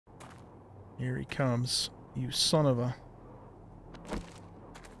Here he comes. You son of a...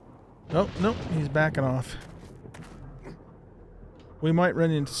 Oh, nope, he's backing off. We might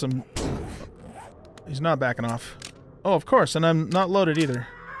run into some... He's not backing off. Oh, of course, and I'm not loaded either.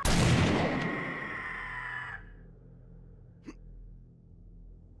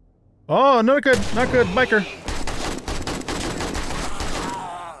 Oh, not good, biker.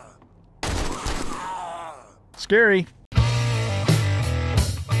 Scary.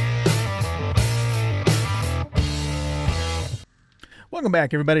 Welcome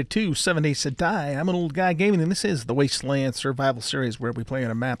back, everybody, to 7 Days to Die. I'm an old guy gaming, and this is the Wasteland survival series where we play on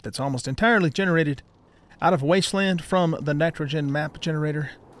a map that's almost entirely generated out of Wasteland from the NitroGen map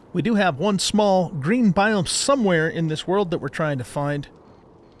generator. We do have one small green biome somewhere in this world that we're trying to find.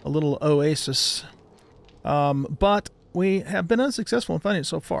 A little oasis. But we have been unsuccessful in finding it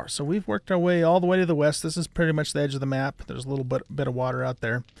so far. So we've worked our way all the way to the west. This is pretty much the edge of the map. There's a little bit of water out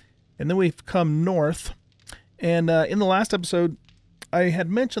there. And then we've come north. And in the last episode, I had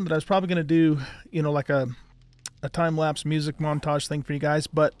mentioned that I was probably going to do, you know, like a time-lapse music montage thing for you guys,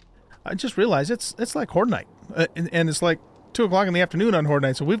 but I just realized it's like Horde Night, and it's like 2 o'clock in the afternoon on Horde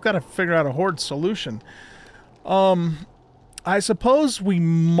Night, so we've got to figure out a Horde solution. I suppose we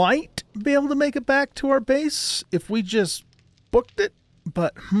might be able to make it back to our base if we just booked it,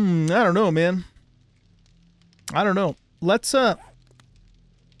 but, I don't know, man. I don't know. Let's,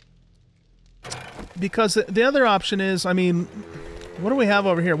 because the other option is, I mean... What do we have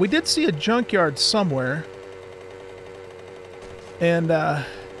over here? We did see a junkyard somewhere. And that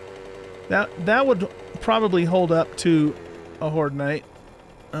would probably hold up to a Horde Night.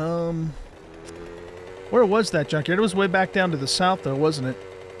 Where was that junkyard? It was way back down to the south though, wasn't it?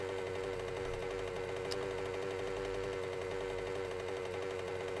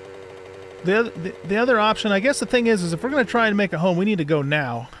 The other option, I guess the thing is if we're going to try and make a home, we need to go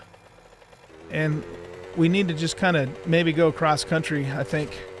now. And we need to just kind of maybe go across country, I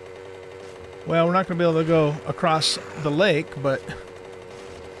think. Well, we're not going to be able to go across the lake, but...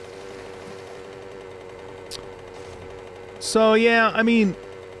 So, yeah, I mean,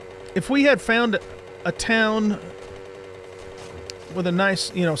 if we had found a town with a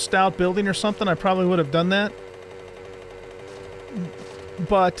nice, you know, stout building or something, I probably would have done that.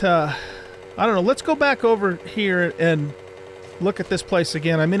 But, I don't know. Let's go back over here and look at this place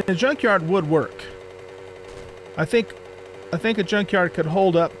again. I mean, a junkyard would work. I think a junkyard could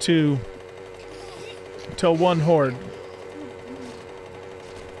hold up to one horde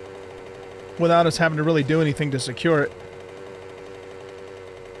without us having to really do anything to secure it.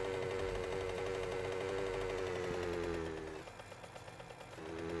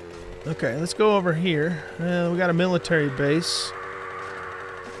 Okay, let's go over here. We got a military base.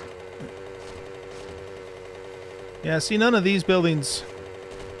 Yeah, see, none of these buildings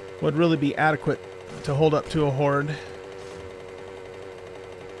would really be adequate to hold up to a horde.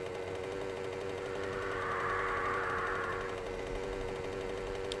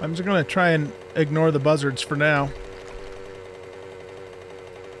 I'm just going to try and ignore the buzzards for now.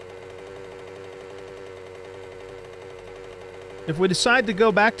 If we decide to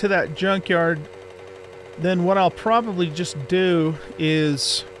go back to that junkyard, then what I'll probably just do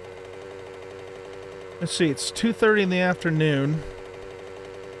is... Let's see, it's 2:30 in the afternoon.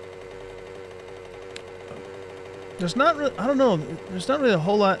 There's not really, I don't know, there's not really a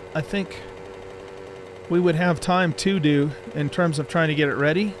whole lot I think we would have time to do in terms of trying to get it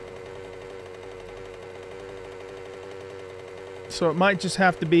ready. So it might just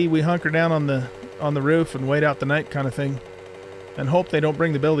have to be we hunker down on the roof and wait out the night kind of thing. And hope they don't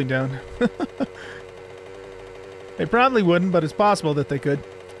bring the building down. They probably wouldn't, but it's possible that they could.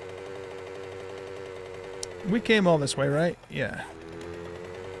 We came all this way, right? Yeah.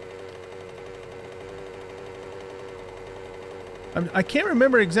 I can't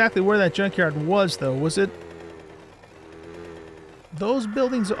remember exactly where that junkyard was, though. Was it those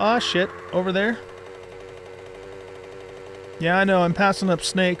buildings? Ah, shit. Over there? Yeah, I know. I'm passing up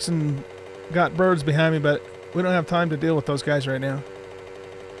snakes and got birds behind me, but we don't have time to deal with those guys right now.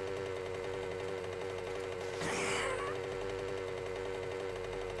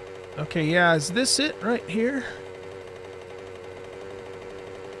 Okay, yeah. Is this it right here?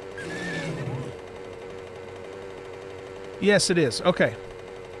 Yes, it is. Okay.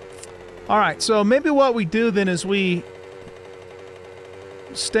 Alright, so maybe what we do then is we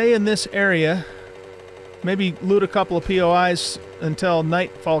stay in this area, maybe loot a couple of POIs until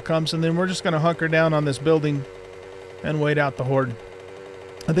nightfall comes, and then we're just going to hunker down on this building and wait out the horde.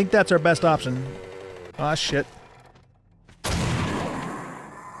 I think that's our best option. Ah, shit.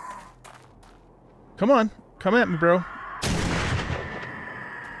 Come on. Come at me, bro.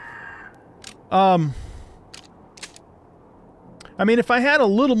 I mean, if I had a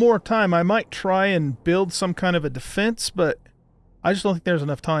little more time, I might try and build some kind of a defense, but I just don't think there's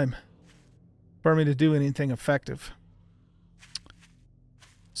enough time for me to do anything effective.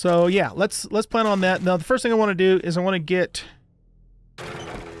 So yeah, let's plan on that. Now the first thing I want to do is I want to get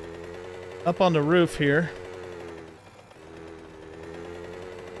up on the roof here.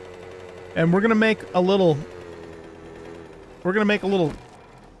 And we're gonna make a little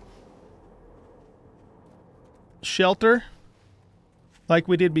shelter like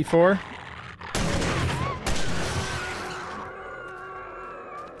we did before.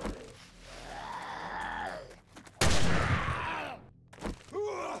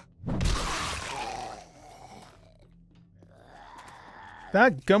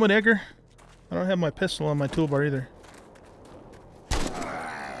 That gummit Edgar. I don't have my pistol on my toolbar either.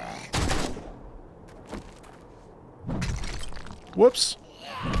 Whoops.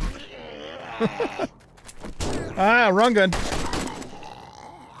 Ah, wrong gun.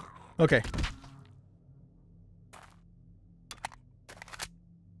 Okay.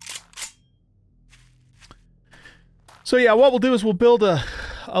 So yeah, what we'll do is we'll build a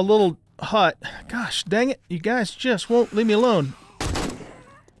little hut. Gosh, dang it. You guys just won't leave me alone.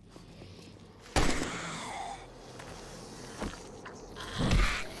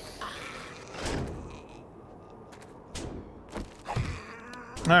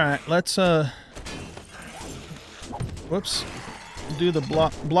 Alright, let's whoops. Do the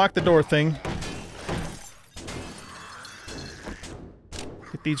block the door thing.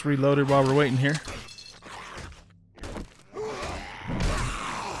 Get these reloaded while we're waiting here.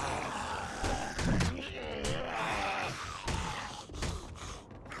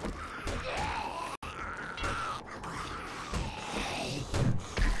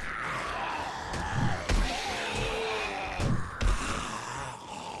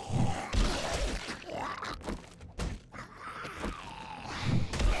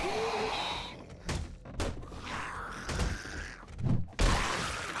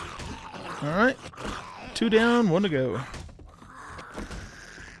 Alright, 2 down, 1 to go.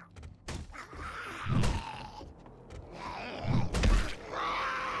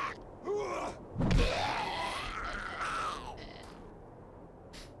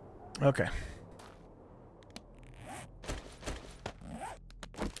 Okay.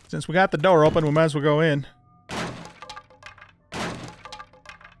 Since we got the door open, we might as well go in.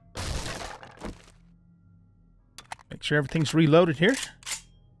 Make sure everything's reloaded here.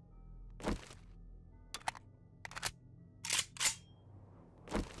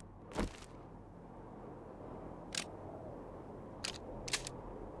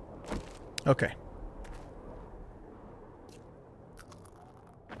 Okay.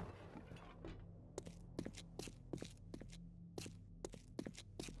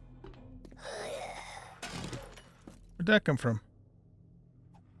 Where'd that come from?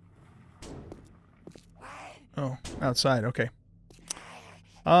 Oh, outside. Okay.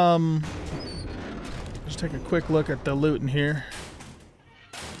 Just take a quick look at the loot in here.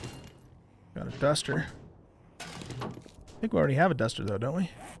 Got a duster. I think we already have a duster though, don't we?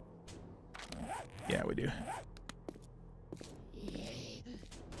 Yeah, we do.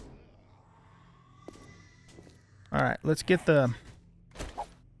 Alright, let's get the...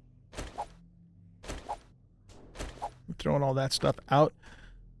 I'm throwing all that stuff out.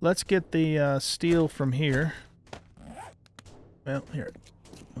 Let's get the steel from here. Well, here.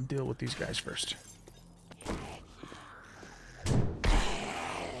 We'll deal with these guys first.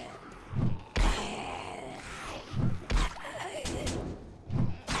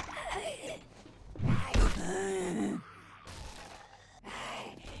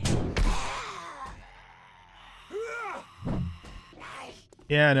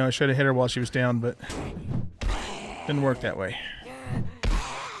 Yeah, I know, I should have hit her while she was down, but didn't work that way.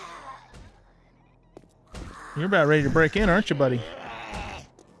 You're about ready to break in, aren't you, buddy?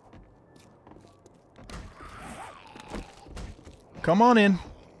 Come on in.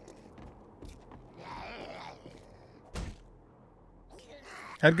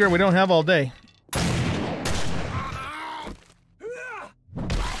 Edgar, we don't have all day.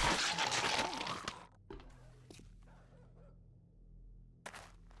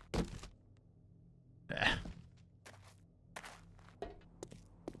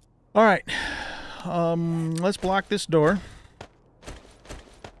 All right, let's block this door.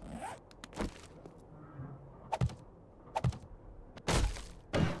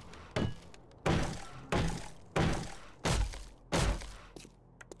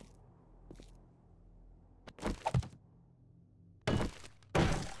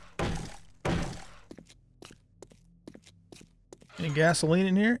 Any gasoline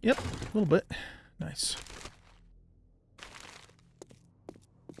in here? Yep, a little bit. Nice.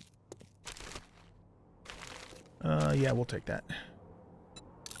 Yeah, we'll take that.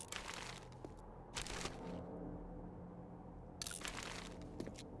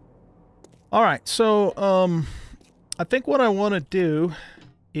 All right, so I think what I want to do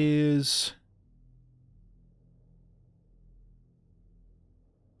is,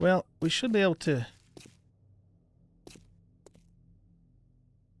 well, we should be able to.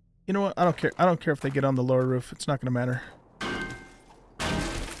 You know what? I don't care. I don't care if they get on the lower roof. It's not going to matter.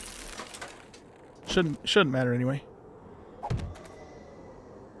 Shouldn't matter anyway.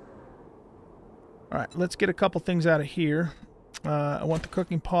 All right, let's get a couple things out of here. I want the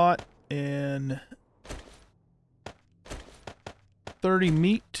cooking pot and 30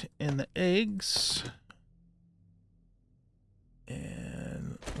 meat and the eggs.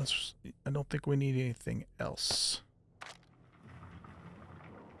 And I don't think we need anything else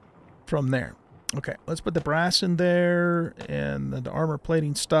from there. Okay, let's put the brass in there and the armor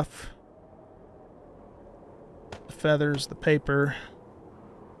plating stuff. The feathers, the paper.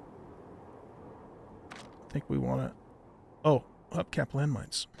 I think we want to... Oh, hubcap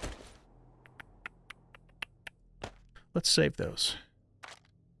landmines. Let's save those.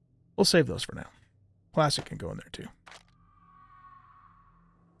 We'll save those for now. Plastic can go in there too.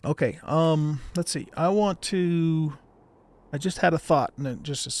 Okay, let's see. I want to... I just had a thought and it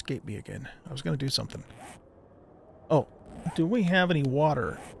just escaped me again. I was going to do something. Oh, do we have any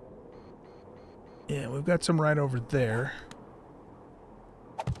water? Yeah, we've got some right over there.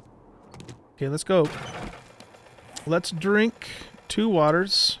 Okay, let's go. Let's drink 2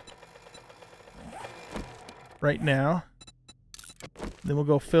 waters right now. Then we'll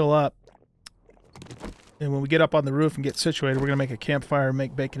go fill up. And when we get up on the roof and get situated, we're going to make a campfire,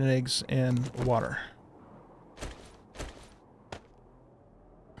 make bacon and eggs and water.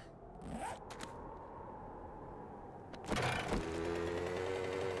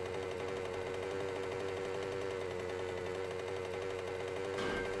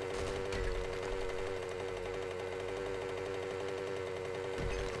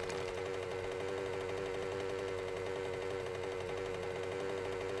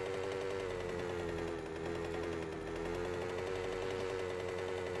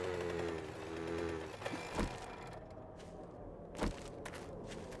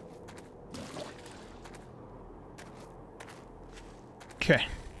 Okay.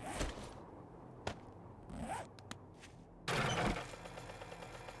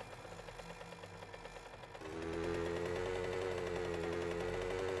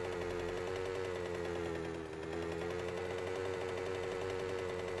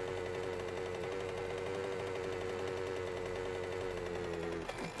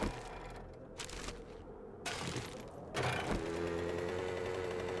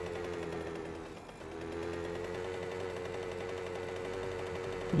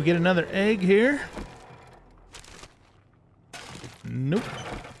 We get another egg here. Nope.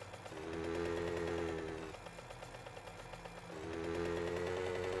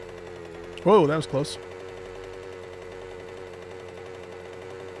 Whoa, that was close.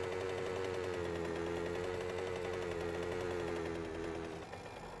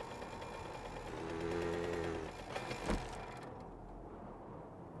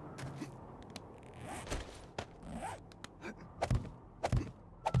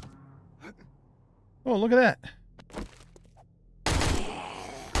 Oh, look at that.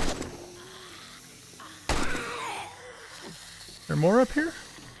 There more up here?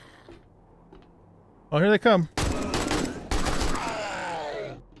 Oh, here they come.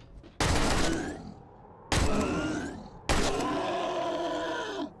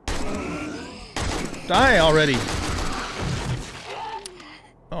 Die already.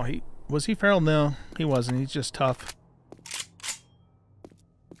 Oh, was he feral? No, he wasn't. He's just tough.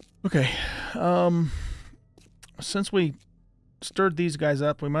 Okay. Since we stirred these guys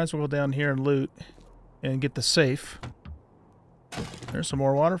up, we might as well go down here and loot and get the safe. There's some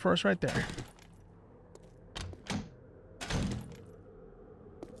more water for us right there.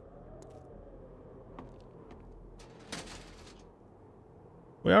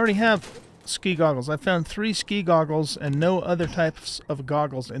 We already have ski goggles. I found 3 ski goggles and no other types of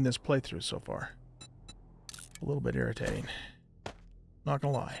goggles in this playthrough so far. A little bit irritating. Not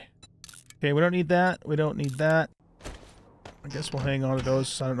gonna lie. Okay, we don't need that. We don't need that. I guess we'll hang on to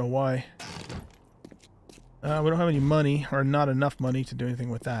those. I don't know why. We don't have any money, or not enough money to do anything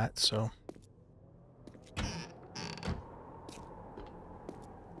with that, so...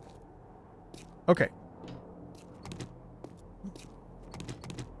 Okay.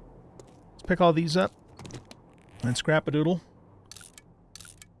 Let's pick all these up and scrap a doodle.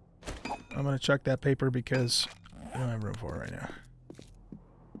 I'm going to chuck that paper because I don't have room for it right now.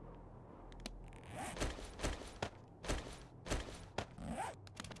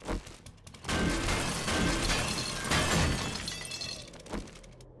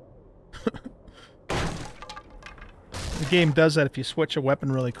 The game does that if you switch a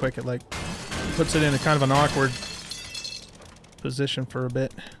weapon really quick. It like puts it in a kind of an awkward position for a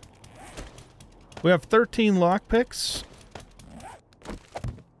bit. We have 13 lockpicks.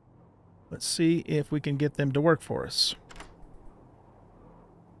 Let's see if we can get them to work for us.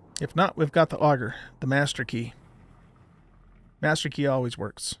 If not, we've got the auger, the master key. Master key always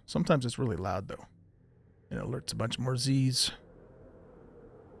works. Sometimes it's really loud though. It alerts a bunch more Z's.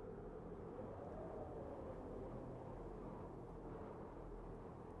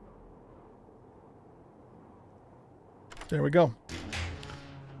 There we go.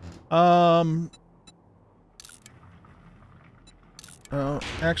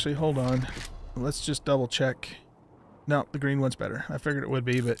 Actually, hold on. Let's just double check. No, the green one's better. I figured it would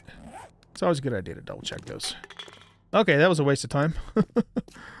be, but it's always a good idea to double check those. Okay, that was a waste of time.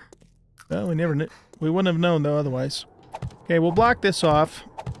 Well, we wouldn't have known though otherwise. Okay, we'll block this off.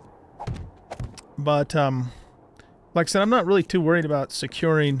 But like I said, I'm not really too worried about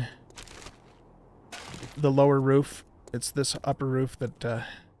securing the lower roof. It's this upper roof that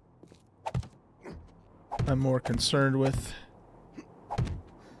I'm more concerned with.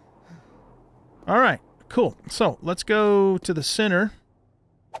 Alright, cool. So, let's go to the center.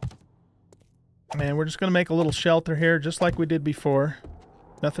 And we're just going to make a little shelter here, just like we did before.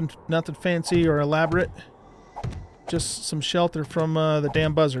 Nothing fancy or elaborate. Just some shelter from the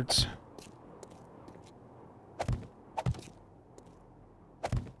damn buzzards.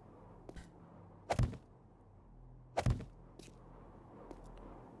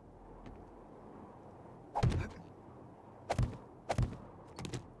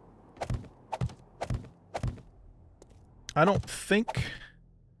 I don't think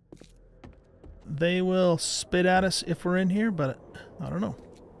they will spit at us if we're in here, but I don't know.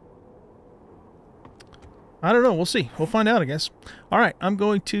 I don't know. We'll see. We'll find out, I guess. All right, I'm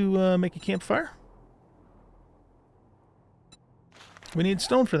going to make a campfire. We need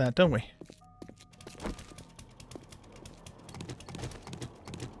stone for that, don't we?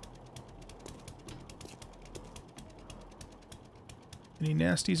 Any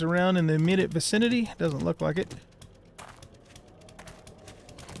nasties around in the immediate vicinity? Doesn't look like it.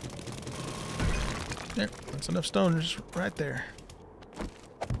 There, that's enough stone just right there.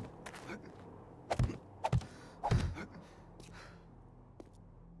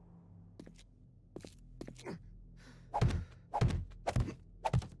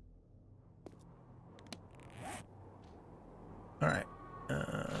 Alright,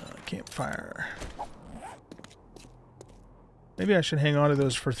 campfire. Maybe I should hang on to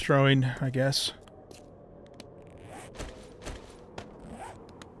those for throwing, I guess.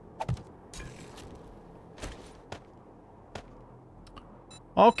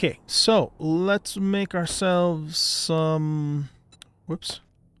 Okay, so let's make ourselves some... Whoops.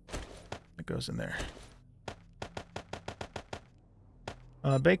 It goes in there.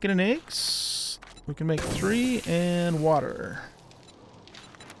 Bacon and eggs. We can make 3, and water.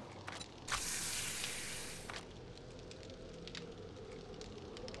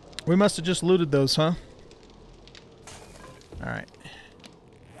 We must have just looted those, huh? Alright.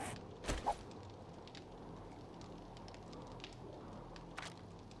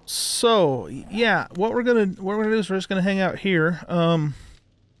 So, yeah, what we're gonna do is we're just gonna hang out here.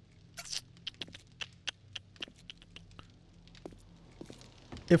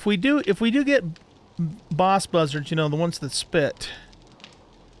 If we do get boss buzzards, you know, the ones that spit,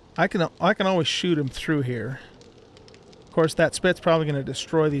 I can always shoot them through here. Of course, that spit's probably going to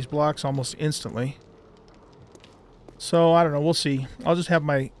destroy these blocks almost instantly. So, I don't know. We'll see. I'll just have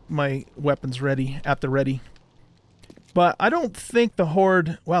my weapons ready, at the ready. But I don't think the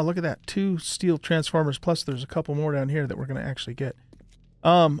Horde... Wow, look at that. 2 steel transformers, plus there's a couple more down here that we're going to actually get.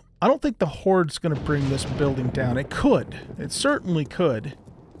 I don't think the Horde's going to bring this building down. It could. It certainly could.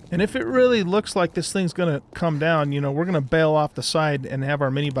 And if it really looks like this thing's going to come down, you know, we're going to bail off the side and have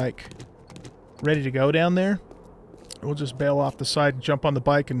our mini bike ready to go down there. We'll just bail off the side, jump on the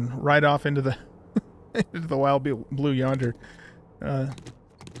bike, and ride off into the into the wild blue yonder. I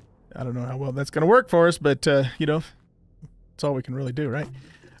don't know how well that's going to work for us, but, you know, that's all we can really do, right?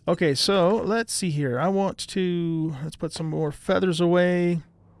 Okay, so let's see here. I want to... Let's put some more feathers away.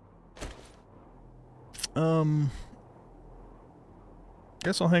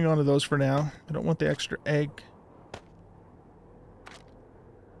 Guess I'll hang on to those for now. I don't want the extra egg.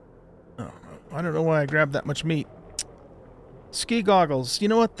 Oh, I don't know why I grabbed that much meat. Ski goggles. You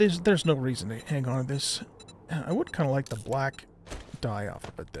know what? There's no reason to hang on to this. I would kind of like the black dye off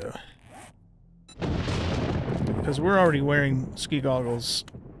of it, though. Because we're already wearing ski goggles.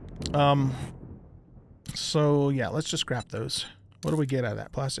 So, yeah, let's just scrap those. What do we get out of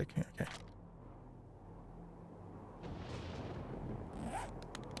that? Plastic? Okay.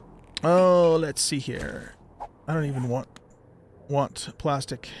 Oh, let's see here. I don't even want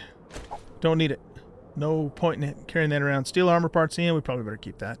plastic. Don't need it. No point in it, carrying that around. Steel armor parts in, we probably better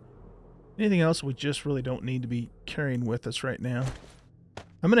keep that. Anything else we just really don't need to be carrying with us right now.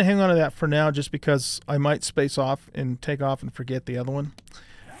 I'm going to hang on to that for now just because I might space off and take off and forget the other one.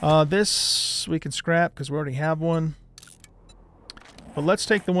 This we can scrap because we already have one. But let's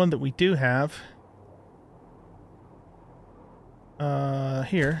take the one that we do have.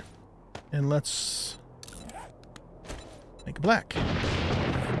 Here. And let's make it black.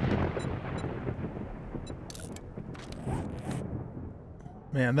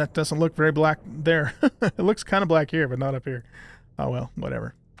 Man, that doesn't look very black there. It looks kind of black here, but not up here. Oh well,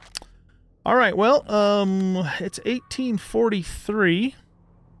 whatever. All right, well, it's 1843.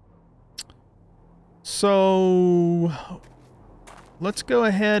 So let's go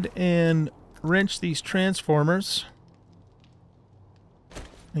ahead and wrench these transformers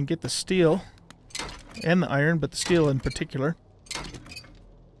and get the steel and the iron, but the steel in particular.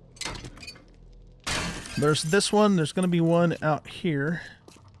 There's this one. There's going to be one out here.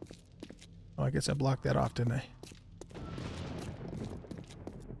 Oh, I guess I blocked that off, didn't I?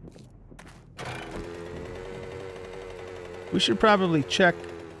 We should probably check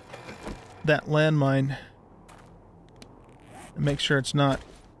that landmine and make sure it's not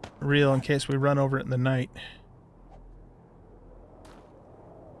real in case we run over it in the night.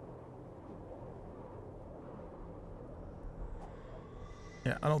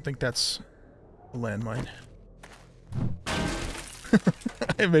 Yeah, I don't think that's a landmine.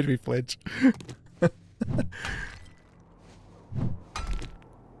 It made me flinch.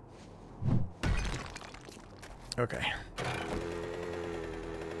 Okay.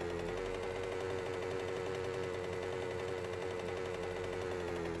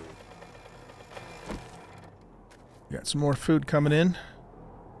 Got some more food coming in.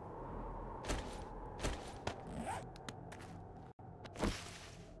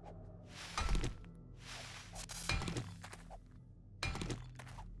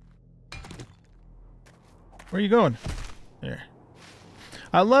 Where are you going? There.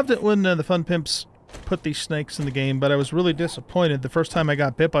 I loved it when the Fun Pimps put these snakes in the game, but I was really disappointed the first time I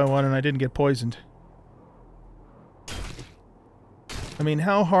got bit by one and I didn't get poisoned. I mean,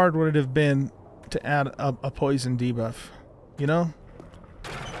 how hard would it have been to add a poison debuff? You know?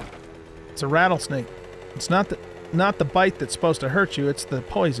 It's a rattlesnake. It's not the bite that's supposed to hurt you, it's the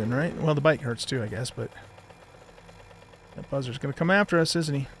poison, right? Well, the bite hurts too, I guess, but that buzzard's gonna come after us,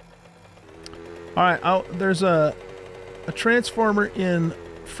 isn't he? Alright, there's a transformer in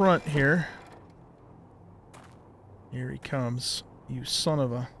front here. Here he comes, you son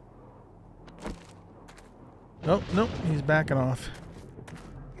of a... Nope, nope, he's backing off.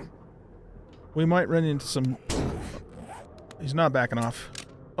 We might run into some... He's not backing off.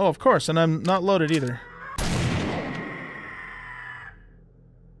 Oh, of course, and I'm not loaded either.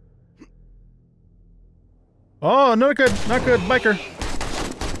 Oh, not good, not good, biker.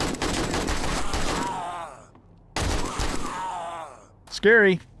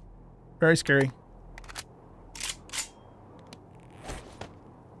 Scary. Very scary.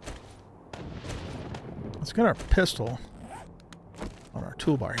 Let's get our pistol on our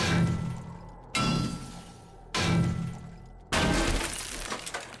toolbar here.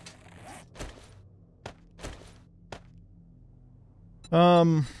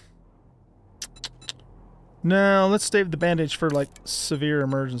 No, let's save the bandage for, like, severe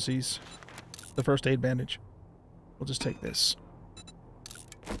emergencies. The first aid bandage. We'll just take this.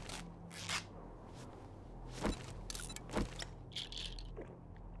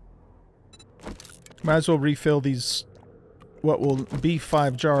 Might as well refill these, what will be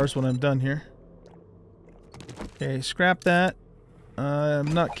 5 jars when I'm done here. Okay, scrap that. I'm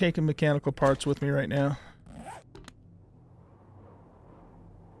not taking mechanical parts with me right now.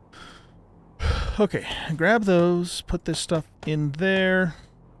 Okay, grab those, put this stuff in there.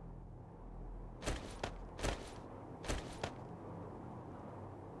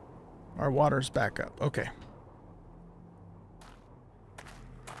 Our water's back up. Okay.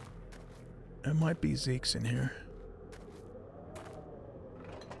 There might be Zeke's in here.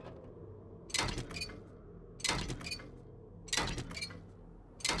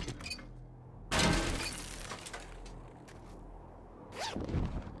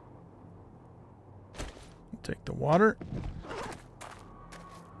 Take the water,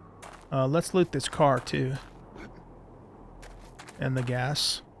 Let's loot this car, too. And the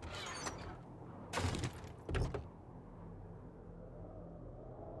gas.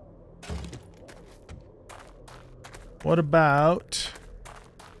 What about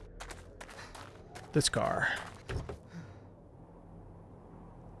this car?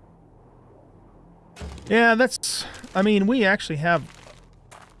 Yeah, that's... I mean, we actually have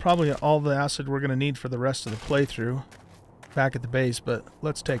probably all the acid we're going to need for the rest of the playthrough back at the base, but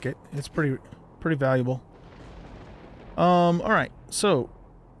let's take it. It's pretty valuable. Alright, so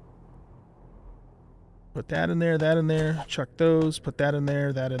put that in there, chuck those, put that in there,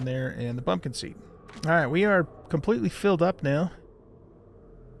 and the pumpkin seed. Alright, we are completely filled up now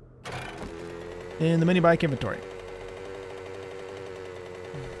in the mini bike inventory.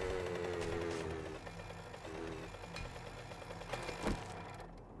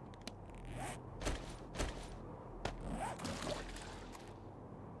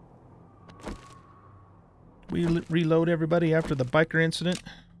 We reload everybody after the biker incident.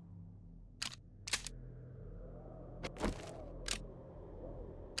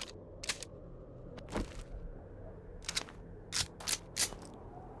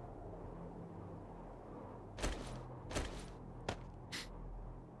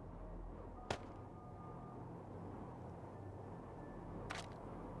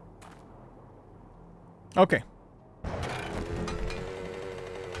 Okay.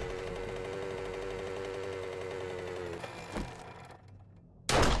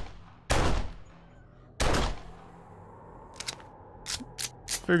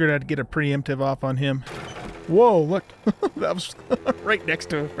 Figured I'd get a preemptive off on him. Whoa, look. That was right next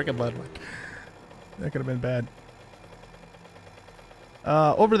to a freaking bloodline. That could have been bad.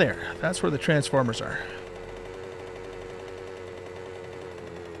 Over there. That's where the transformers are.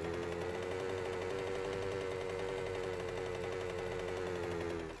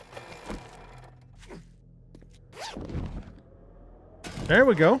 There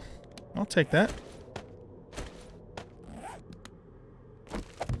we go. I'll take that.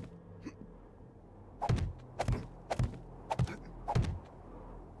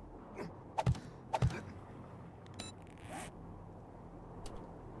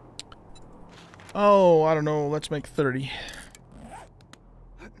 Oh, I don't know. Let's make 30.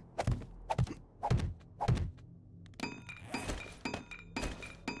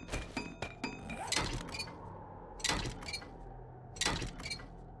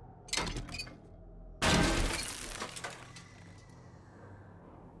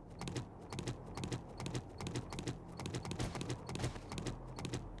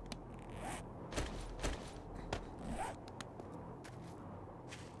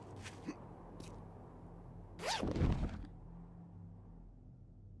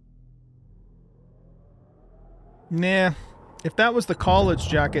 Nah, if that was the college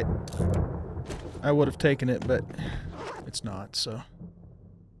jacket, I would have taken it, but it's not, so.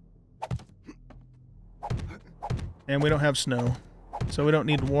 And we don't have snow, so we don't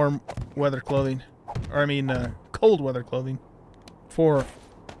need warm weather clothing. Or, I mean, cold weather clothing for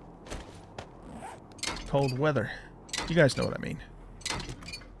cold weather. You guys know what I mean.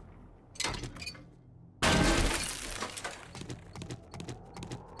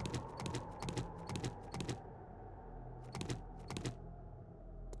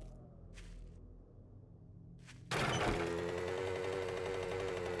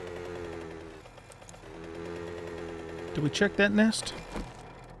 Did we check that nest?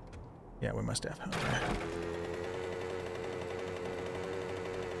 Yeah, we must have. Okay.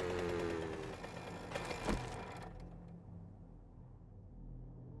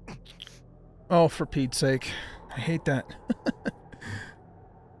 Oh, for Pete's sake. I hate that.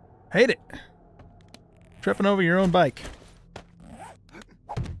 Hate it. Tripping over your own bike.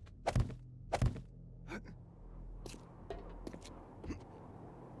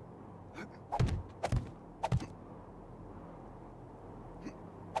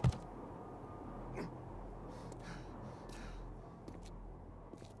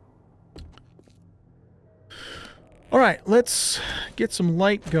 Alright, let's get some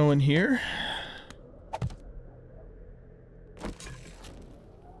light going here.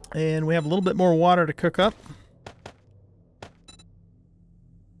 And we have a little bit more water to cook up.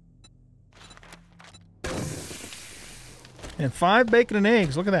 And 5 bacon and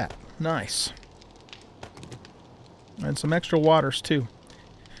eggs, look at that. Nice. And some extra waters too.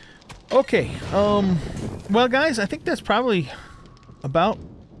 Okay, well guys, I think that's probably about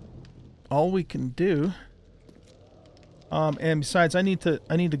all we can do. And besides, I need to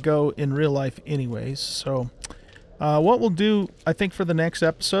go in real life anyways. So, what we'll do, I think, for the next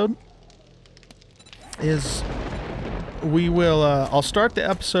episode is we will. I'll start the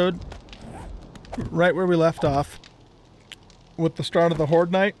episode right where we left off with the start of the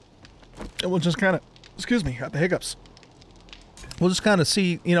Horde night. And we'll just kind of, excuse me, got the hiccups. We'll just kind of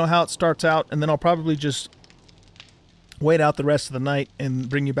see, you know, how it starts out, and then I'll probably just wait out the rest of the night and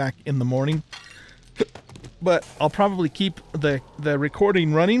bring you back in the morning. But I'll probably keep the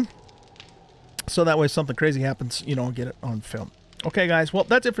recording running, so that way if something crazy happens, you know, I'll get it on film. Okay, guys, well,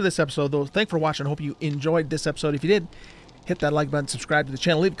 that's it for this episode, though. Thanks for watching. I hope you enjoyed this episode. If you did, hit that like button, subscribe to the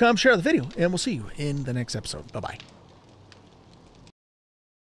channel, leave a comment, share the video, and we'll see you in the next episode. Bye-bye.